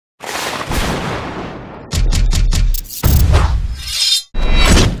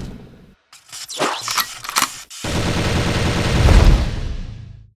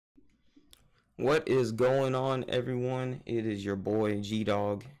What is going on, everyone? It is your boy G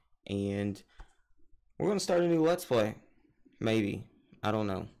Dog, and we're gonna start a new Let's Play. Maybe, I don't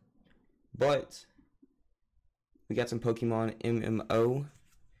know, but we got some Pokemon MMO.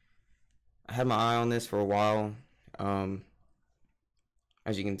 I had my eye on this for a while.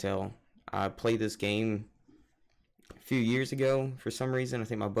 As you can tell, I played this game a few years ago for some reason. I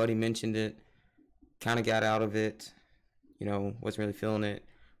think my buddy mentioned it. Kind of got out of it. Wasn't really feeling it.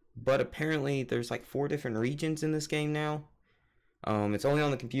 But apparently there's like 4 different regions in this game now. It's only on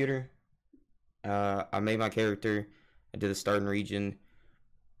the computer. I made my character. I did the starting region.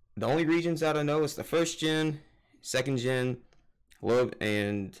 The only regions that I know is the first gen, second gen, a little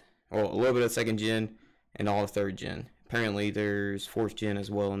bit of second gen, and all of third gen. Apparently there's fourth gen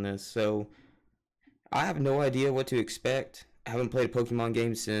as well in this. So I have no idea what to expect. I haven't played a Pokemon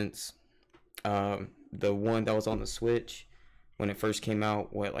game since the one that was on the Switch when it first came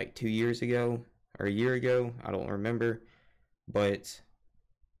out, like 2 years ago or a year ago? I don't remember. But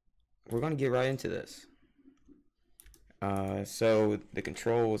we're going to get right into this. So the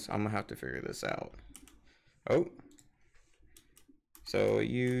controls, I'm going to have to figure this out. Oh. So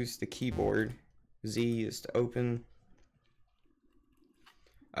use the keyboard. Z is to open.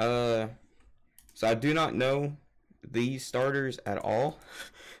 So I do not know these starters at all.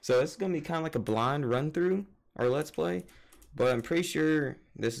 So this is going to be kind of like a blind run through our Let's Play. But I'm pretty sure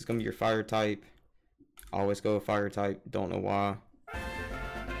this is going to be your fire type. Always go with fire type. Don't know why.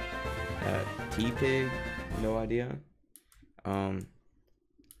 T-Pig. No idea. So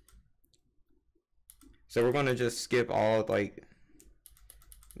we're going to just skip all like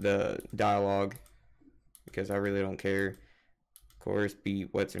the dialogue because I really don't care. Of course,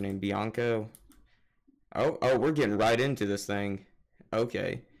 what's her name? Bianca. Oh, we're getting right into this thing.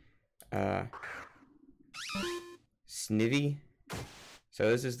 Okay. Snivy. So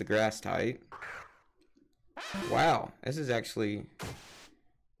this is the grass type. Wow, this is actually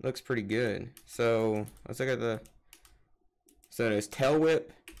looks pretty good. So let's look at so there's Tail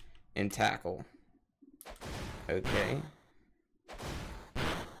Whip and Tackle. Okay.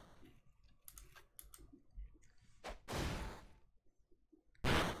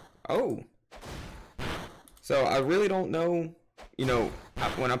 Oh. So I really don't know,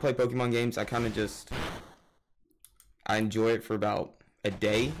 when I play Pokemon games, I kind of I enjoy it for about a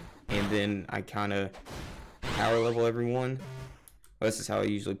day, and then I kind of power level everyone. Well, this is how I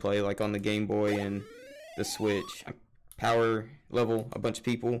usually play, like on the Game Boy and the Switch. I power level a bunch of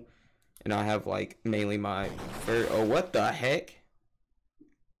people, and I have like mainly my oh, what the heck?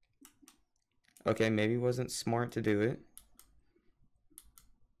 Okay, maybe it wasn't smart to do it.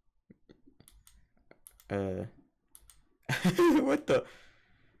 What the?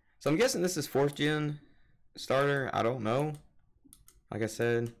 So I'm guessing this is 4th gen starter. I don't know. Like I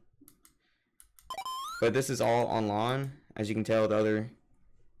said. But this is all online. As you can tell, you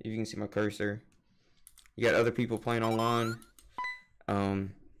can see my cursor. You got other people playing online.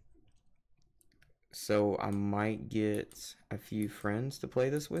 So I might get a few friends to play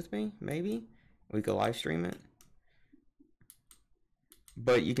this with me, maybe. We could live stream it.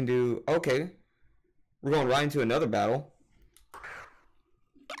 But you can do, okay. We're going right into another battle.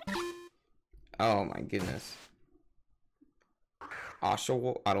 Oh my goodness.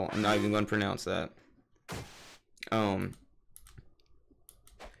 Oshawott, I'm not even going to pronounce that.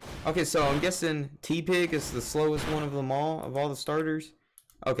 Okay, so I'm guessing T-Pig is the slowest one of them all, of all the starters.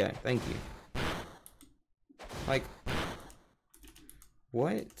 Okay, thank you. Like,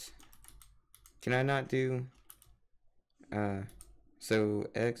 what? Can I not do? So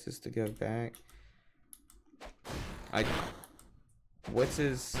X is to go back. What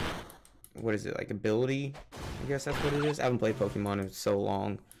is it, like ability? I guess that's what it is. I haven't played Pokemon in so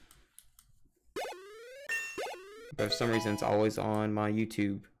long. But for some reason it's always on my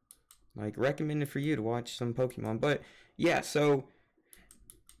YouTube. Like, recommended for you to watch some Pokemon. But yeah, so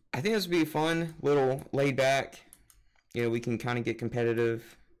I think this would be fun, little laid back. We can kind of get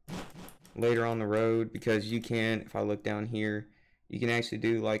competitive later on the road, because you can, if I look down here, you can actually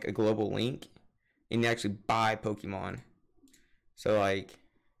do like a global link and you actually buy Pokemon. So like,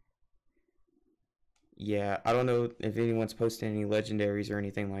 yeah, I don't know if anyone's posted any legendaries or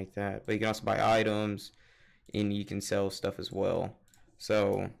anything like that, but you can also buy items and you can sell stuff as well.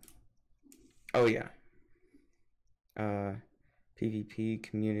 So, oh yeah. PvP,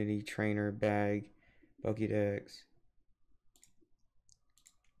 community, trainer, bag, Pokédex.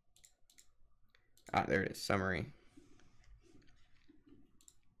 There it is, summary.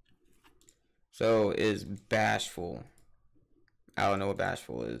 So is Bashful. I don't know what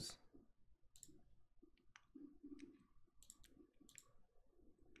Bashful is.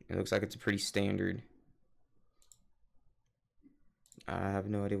 It looks like it's a pretty standard. I have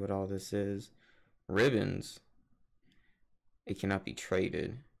no idea what all this is. Ribbons. It cannot be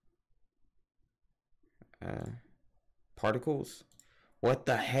traded. Particles. What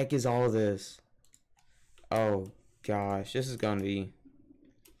the heck is all this? Oh gosh, this is gonna be.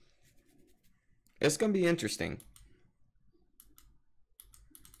 It's gonna be interesting.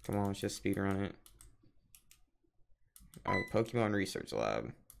 Come on, let's just speedrun it. Oh, Pokemon Research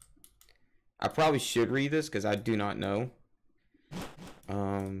Lab. I probably should read this because I do not know.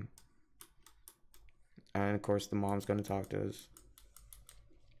 And of course the mom's gonna talk to us.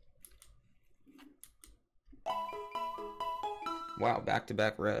 Wow,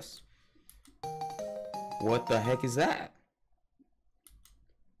 back-to-back rests. What the heck is that?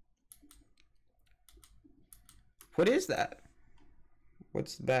 What is that?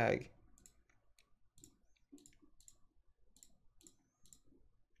 What's the bag?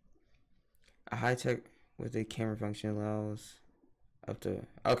 A high-tech with a camera function allows up to...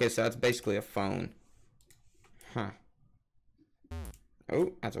 Okay, so that's basically a phone. Huh.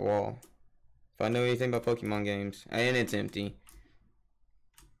 Oh, that's a wall. If I know anything about Pokemon games. And it's empty.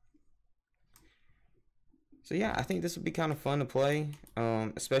 So yeah, I think this would be kind of fun to play.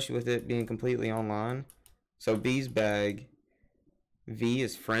 Especially with it being completely online. So B's bag. V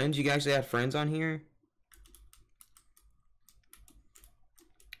is friends. You can actually add friends on here.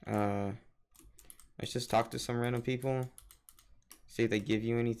 Let's just talk to some random people. See if they give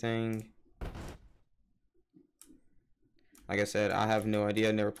you anything. Like I said, I have no idea.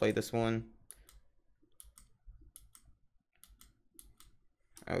 I never played this one.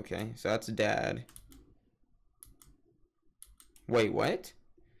 Okay, so that's Dad. Wait, what?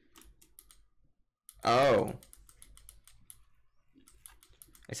 Oh.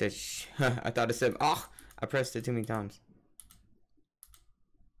 I said, shh. I thought it said, oh, I pressed it too many times.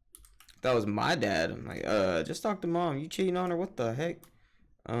 That was my dad. I'm like, just talk to mom. You cheating on her? What the heck?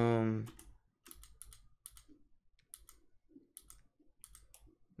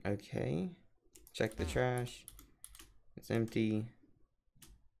 Okay. Check the trash. It's empty.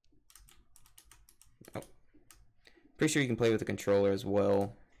 Oh. Pretty sure you can play with the controller as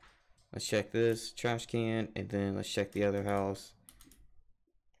well. Let's check this trash can, and then let's check the other house.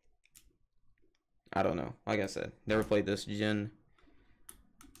 I don't know. Like I said, never played this gen.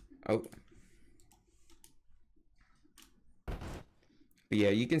 Oh. But yeah,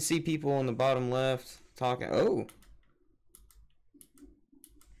 you can see people on the bottom left talking. Oh.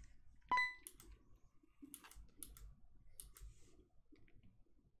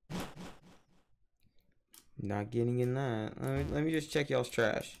 Not getting in that. Let me just check y'all's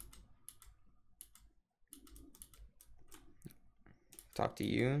trash. Talk to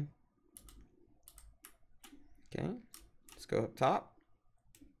you. Okay. Let's go up top.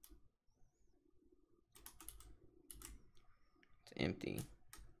 It's empty.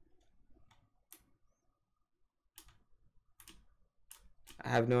 I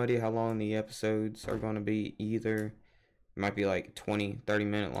have no idea how long the episodes are going to be either. It might be like 20, 30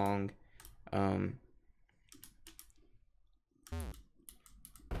 minute long.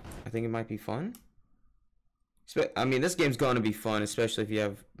 I think it might be fun. I mean, this game's going to be fun, especially if you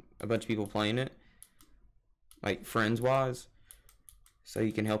have a bunch of people playing it. Like, friends-wise. So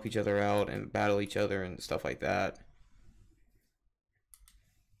you can help each other out and battle each other and stuff like that.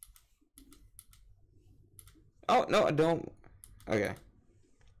 Oh, no, I don't. Okay.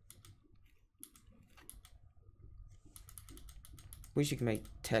 Wish you could make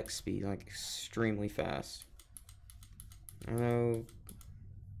text speed, like, extremely fast. I don't know.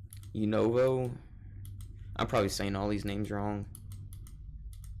 Unovo. I'm probably saying all these names wrong.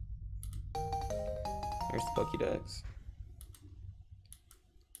 There's the Pokédex.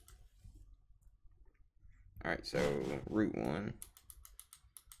 Alright, so Route 1.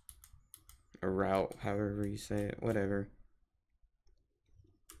 Or Route, however you say it. Whatever.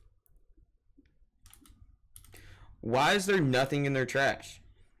 Why is there nothing in their trash?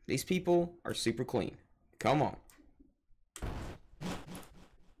 These people are super clean. Come on.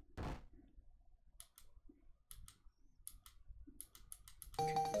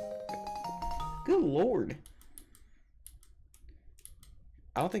 Good lord.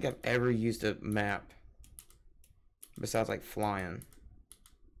 I don't think I've ever used a map besides like flying.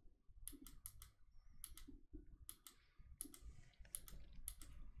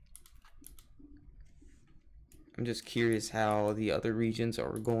 I'm just curious how the other regions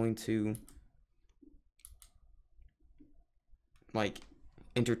are going to like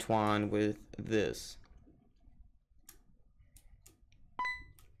intertwine with this.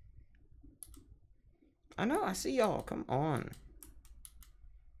 I know, I see y'all. Come on.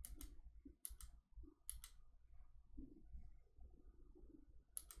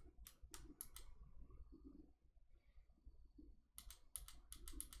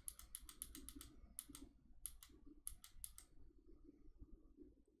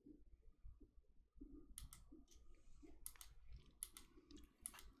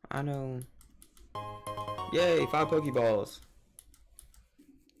 I know. Yay, 5 Pokeballs.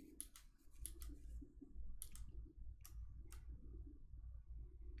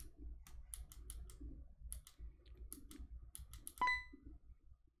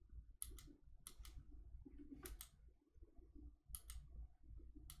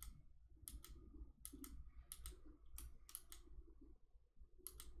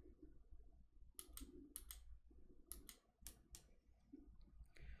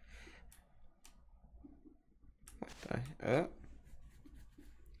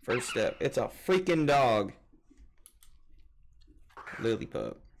 First step. It's a freaking dog.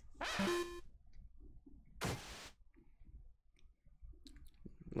 Lillipup.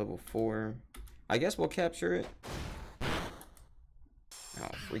 Level 4. I guess we'll capture it.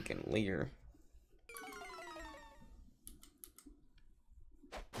 Oh, freaking Leer.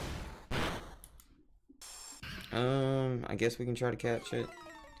 I guess we can try to catch it.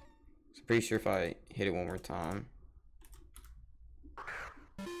 I'm pretty sure if I hit it one more time.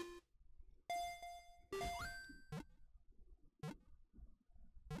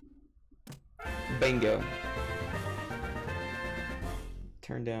 Bingo.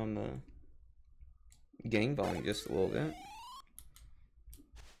 Turn down the game volume just a little bit.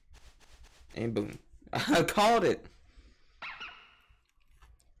 And boom. I called it.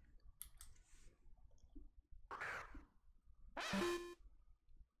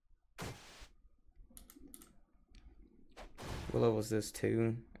 What level is this?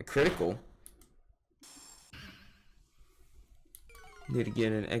 2? A critical. Need to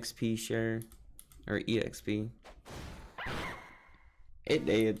get an XP share. Or EXP. It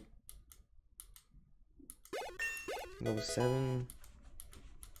did. Level 7.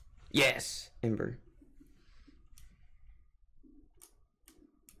 Yes! Ember.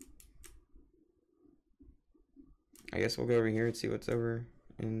 I guess we'll go over here and see what's over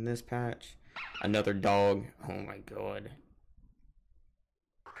in this patch. Another dog. Oh my god.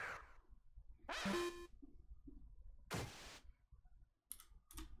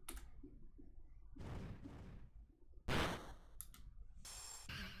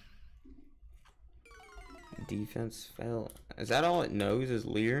 Defense fell. Is that all it knows is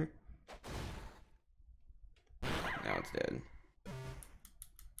Leer? Now it's dead.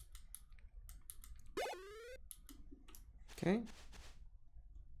 Okay.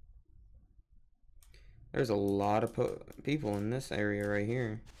 There's a lot of people in this area right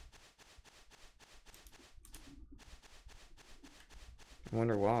here. I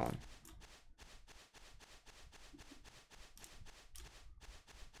wonder why.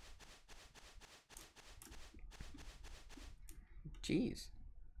 Jeez.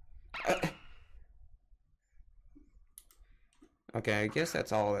 Okay, I guess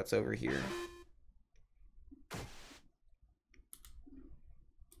that's all that's over here.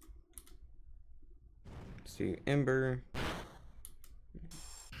 Let's do Ember.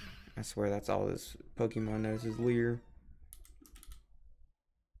 I swear that's all this Pokemon knows is Leer.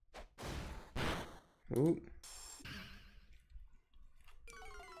 Ooh.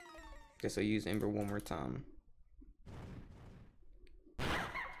 Guess I'll use Ember one more time.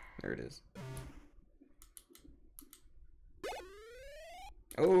 There it is.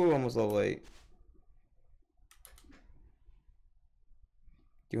 Oh, almost level 8. Do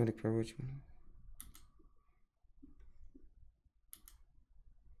you want to compare which one?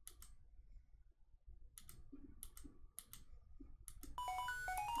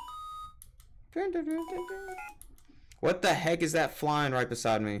 What the heck is that flying right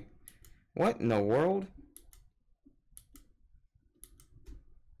beside me? What in the world?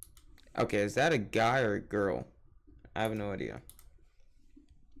 Okay, is that a guy or a girl? I have no idea.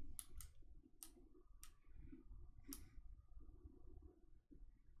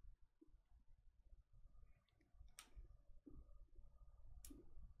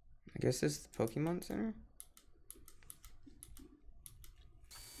 I guess this is the Pokemon Center?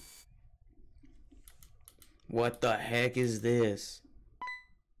 What the heck is this?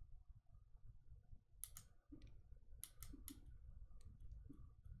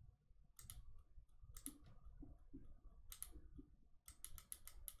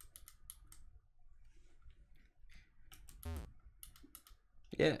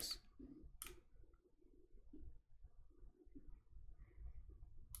 Yes.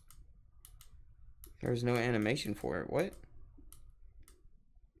 There's no animation for it. What?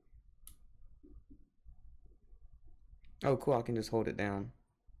 Oh, cool. I can just hold it down.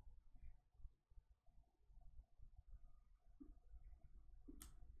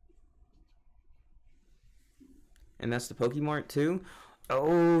 And that's the Pokemart too?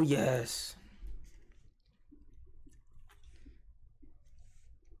 Oh, yes.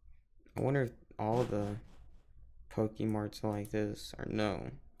 I wonder if all the Pokemarts are like this or no.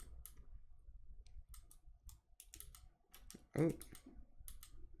 Oh.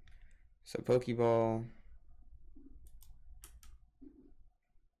 So Pokeball.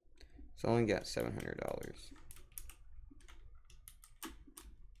 It's only got $700.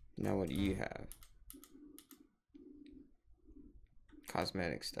 Now what do you have?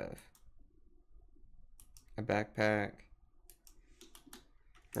 Cosmetic stuff. A backpack.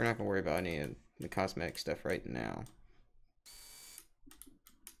 We're not gonna worry about any of the cosmetic stuff right now.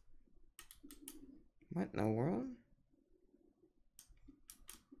 What in the world?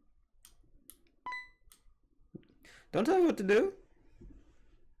 Don't tell me what to do.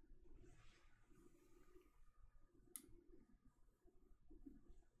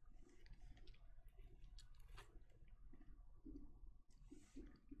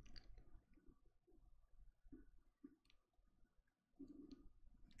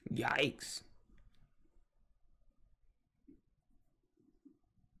 Yikes.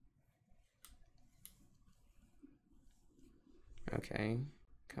 Okay,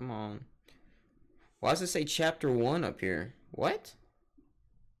 come on. Why does it say chapter 1 up here? What?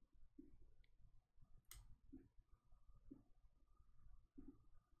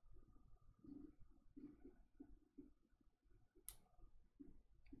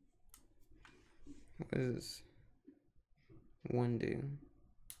 What does 1 do?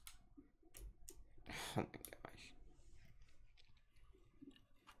 Oh my gosh.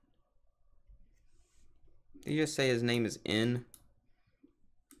 Did you just say his name is N?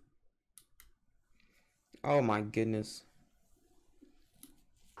 Oh my goodness.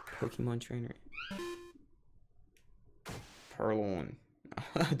 Pokemon trainer. Purloin.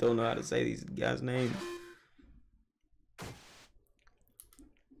 I don't know how to say these guys' names.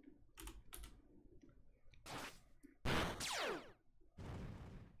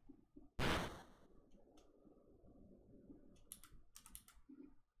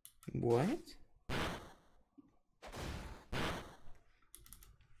 What?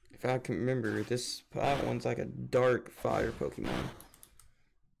 If I can remember, this one's like a dark fire Pokemon.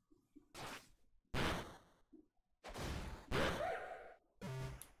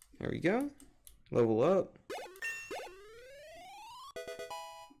 There we go. Level up.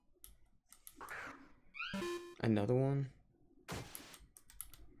 Another one.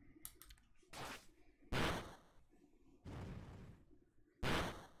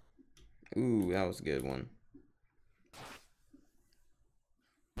 Ooh, that was a good one.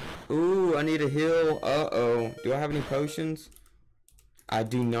 Ooh, I need a heal. Uh-oh. Do I have any potions? I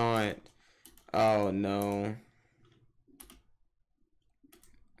do not. Oh, no.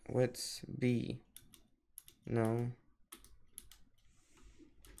 What's B? No.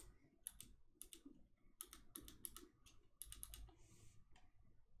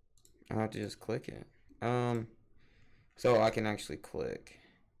 I'll have to just click it. So I can actually click.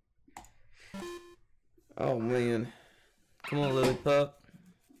 Oh, man. Come on, little pup.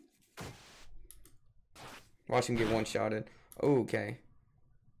 Watch him get one-shotted. Oh, okay.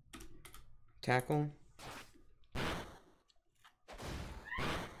 Tackle.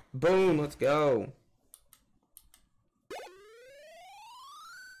 Boom, let's go.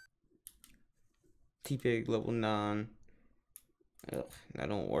 T-Pig level 9. Ugh, that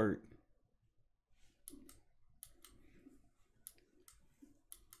don't work.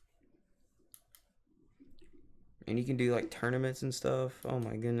 And you can do like tournaments and stuff. Oh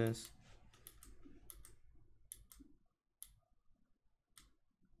my goodness.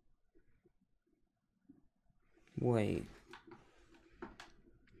 Wait.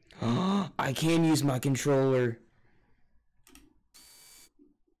 I can use my controller.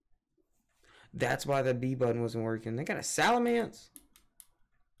 That's why the B button wasn't working. They got a Salamence.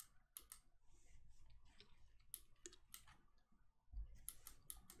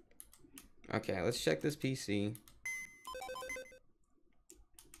 Okay, let's check this PC.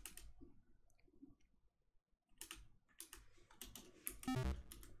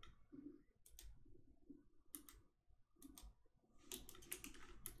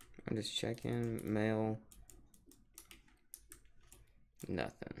 I'm just checking mail.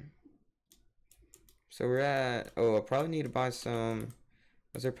 Nothing. So we're at, oh, I probably need to buy some,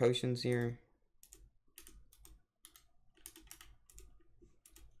 was there potions here?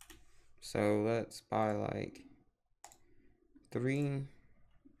 So let's buy like 3.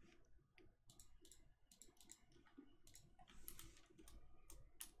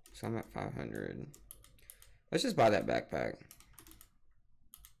 So I'm at 500. Let's just buy that backpack.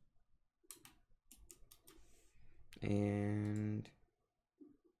 And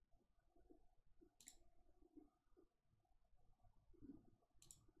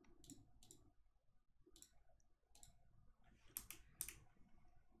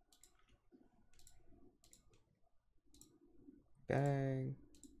bag.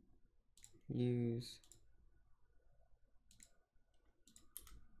 Use.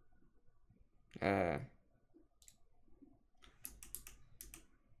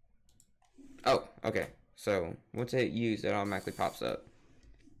 Oh, okay. So once I hit use, it automatically pops up.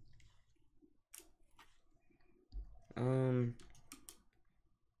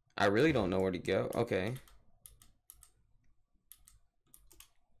 I really don't know where to go. Okay.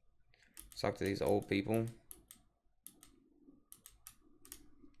 Talk to these old people.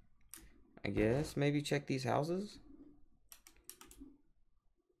 I guess maybe check these houses.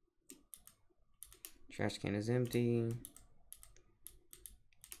 Trash can is empty.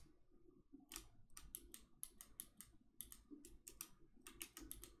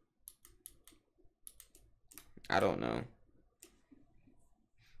 I don't know.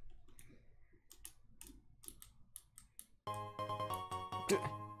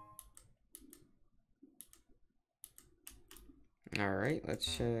 Alright, let's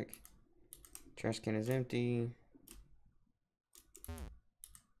check. Trash can is empty.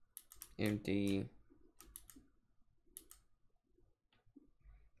 Empty.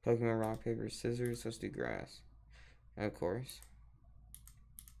 Pokemon rock, paper, scissors. Let's do grass. Of course.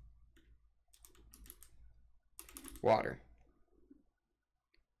 Water.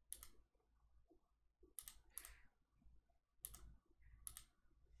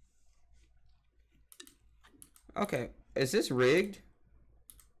 Okay. Is this rigged?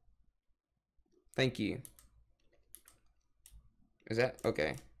 Thank you. Is that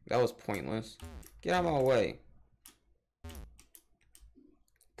okay? That was pointless. Get out of my way.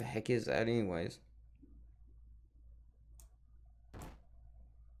 The heck is that anyways?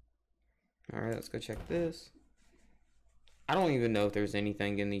 Alright, let's go check this. I don't even know if there's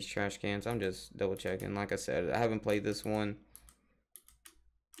anything in these trash cans. I'm just double checking. Like I said, I haven't played this one.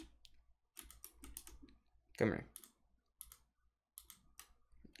 Come here.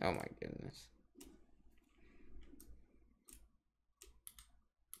 Oh my goodness.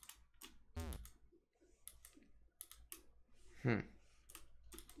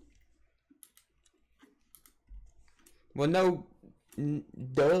 Well, no,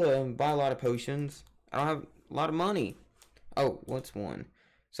 duh, buy a lot of potions. I don't have a lot of money. Oh, what's one?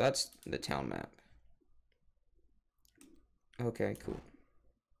 So that's the town map. Okay, cool.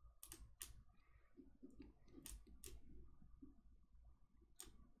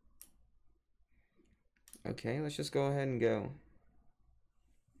 Okay, let's just go ahead and go.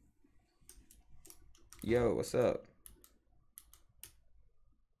 Yo, what's up?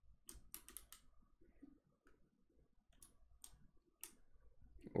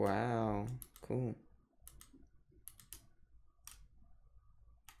 Wow, cool.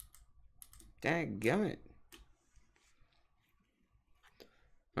 Dadgummit.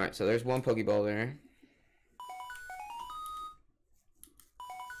 Alright, so there's one Pokeball there.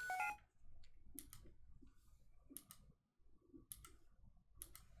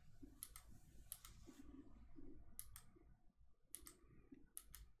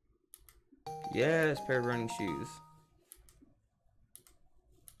 Yes, pair of running shoes.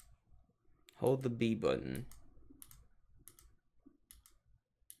 Hold the B button.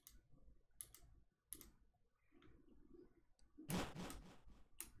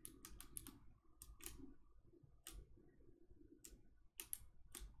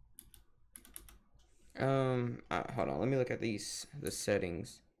 Hold on, let me look at the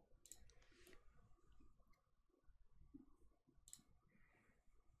settings.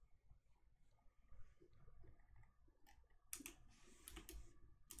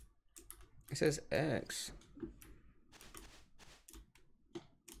 It says X.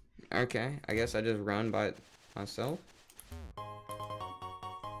 Okay, I guess I just run by myself.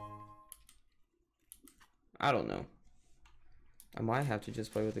 I don't know. I might have to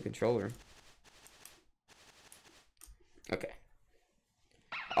just play with the controller. Okay.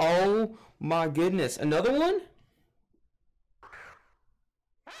 Oh my goodness, another one?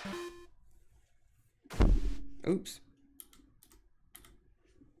 Oops.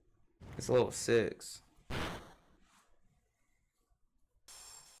 It's a level 6.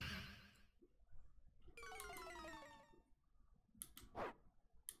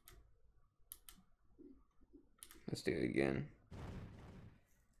 Let's do it again.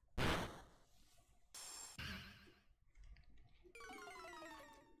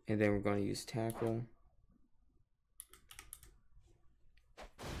 And then we're going to use tackle.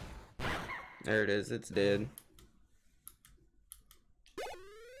 There it is, it's dead.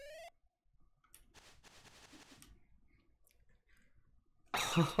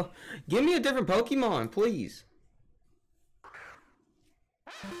 Give me a different Pokemon, please.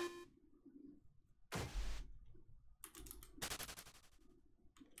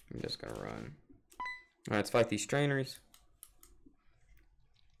 I'm just gonna run. Alright, let's fight these trainers.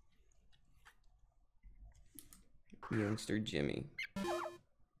 Youngster Jimmy.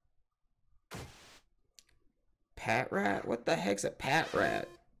 Pat rat? What the heck's a pat rat?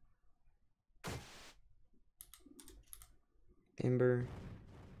 Ember.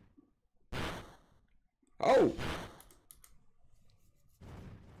 Oh!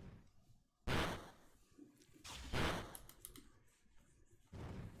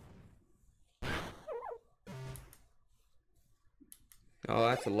 Oh,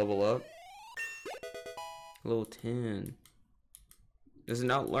 that's a level up. Level 10. Does it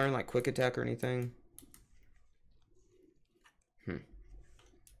not learn like quick attack or anything?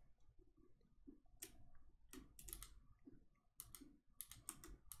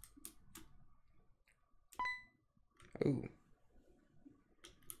 Ooh.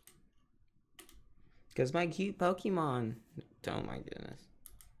 Because my cute Pokemon. Oh my goodness.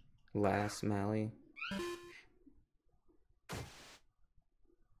 Last Mally.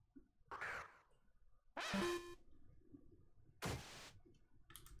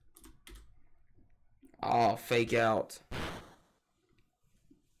 Oh, fake out.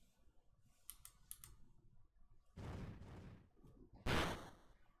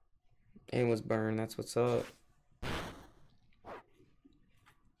 And was burned. That's what's up.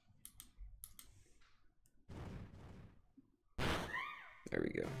 There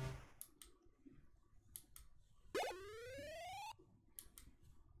we go.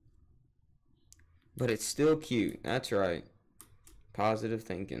 But it's still cute. That's right. Positive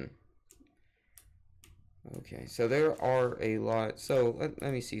thinking. Okay, so there are a lot. So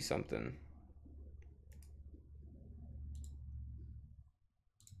let me see something.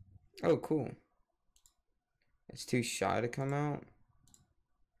 Oh, cool. It's too shy to come out.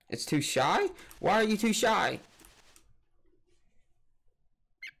 It's too shy? Why are you too shy?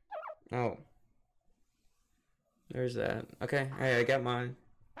 Oh. There's that. Okay, hey, I got mine.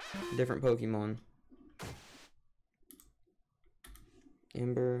 Different Pokemon.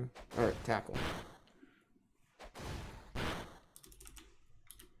 Ember. Alright, tackle.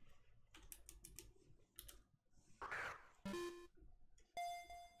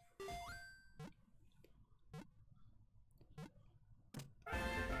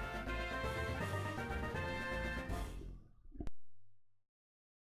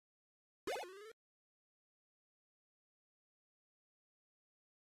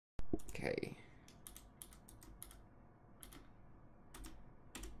 Okay.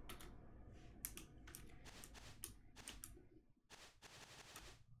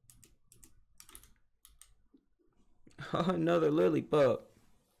 Another lily pup.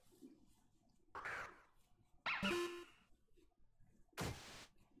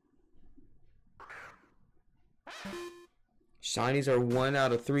 Shinies are 1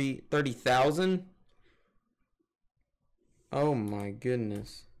 out of 30,000? Oh my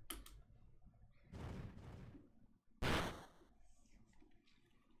goodness.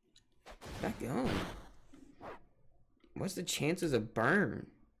 Back on. What's the chances of burn?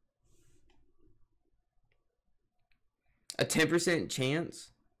 A 10% chance?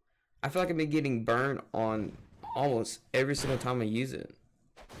 I feel like I've been getting burned on almost every single time I use it.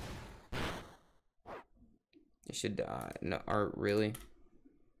 It should die. No, or really?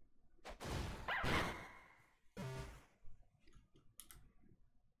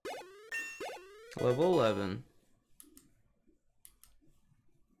 Level 11.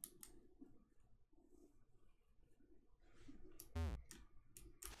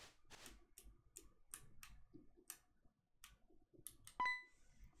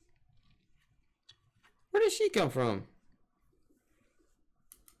 Where did she come from?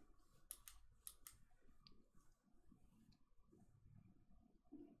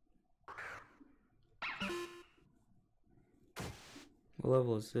 What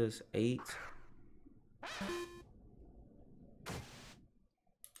level is this? 8?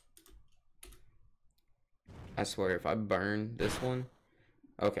 I swear, if I burn this one...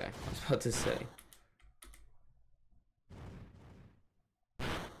 Okay, I was about to say.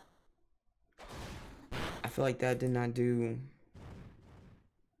 I feel like that did not do...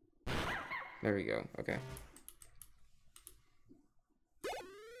 There we go, okay.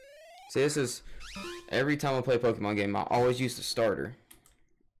 See, this is... Every time I play a Pokemon game, I always use the starter.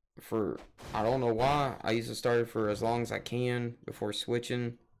 For... I don't know why. I use the starter for as long as I can before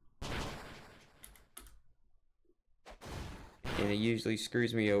switching. And it usually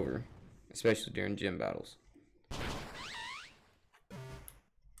screws me over. Especially during gym battles.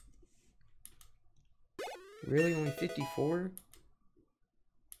 Really? Only 54?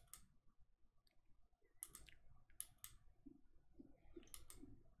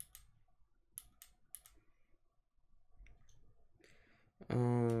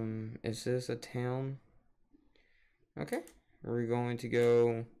 Is this a town? Okay. We're going to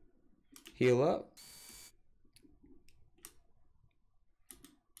go heal up.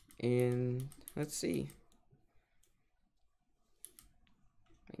 And let's see.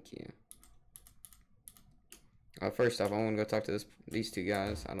 Thank you. First off, I want to go talk to these two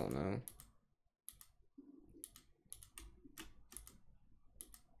guys. I don't know.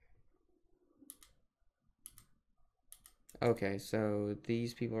 Okay, so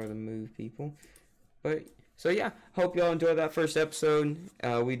these people are the move people. But so yeah, hope y'all enjoyed that first episode.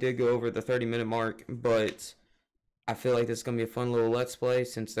 We did go over the 30-minute mark, but I feel like this is gonna be a fun little let's play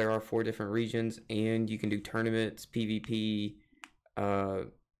since there are 4 different regions and you can do tournaments, PvP,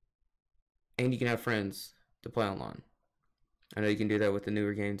 and you can have friends to play online. I know you can do that with the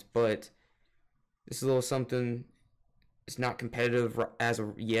newer games, but this is a little something. It's not competitive as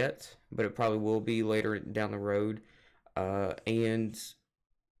of yet, but it probably will be later down the road. And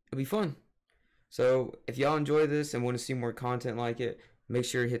it'll be fun. So if y'all enjoy this and want to see more content like it, make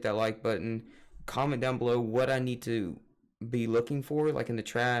sure to hit that like button. Comment down below what I need to be looking for, like in the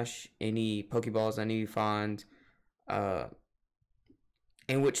trash, any Pokeballs I need to find, and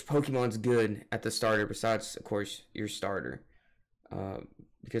which Pokemon's good at the starter besides, of course, your starter.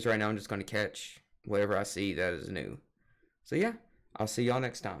 Because right now I'm just going to catch whatever I see that is new. So yeah, I'll see y'all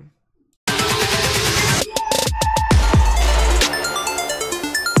next time.